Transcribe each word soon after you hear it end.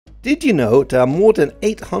Did you know there are more than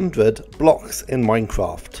 800 blocks in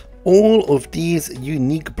Minecraft? All of these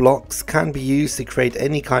unique blocks can be used to create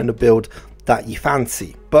any kind of build that you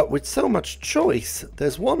fancy. But with so much choice,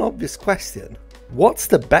 there's one obvious question. What's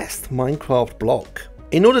the best Minecraft block?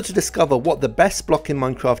 In order to discover what the best block in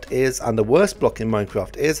Minecraft is and the worst block in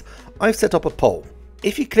Minecraft is, I've set up a poll.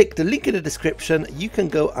 If you click the link in the description, you can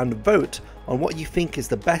go and vote on what you think is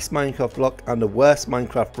the best Minecraft block and the worst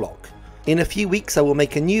Minecraft block. In a few weeks I will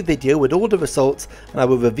make a new video with all the results and I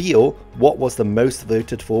will reveal what was the most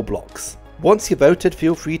voted for blocks. Once you voted,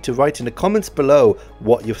 feel free to write in the comments below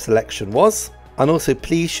what your selection was. And also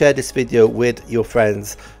please share this video with your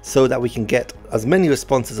friends so that we can get as many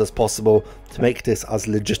responses as possible to make this as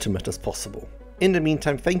legitimate as possible. In the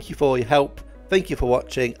meantime, thank you for all your help. Thank you for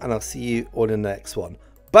watching and I'll see you all in the next one.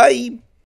 Bye!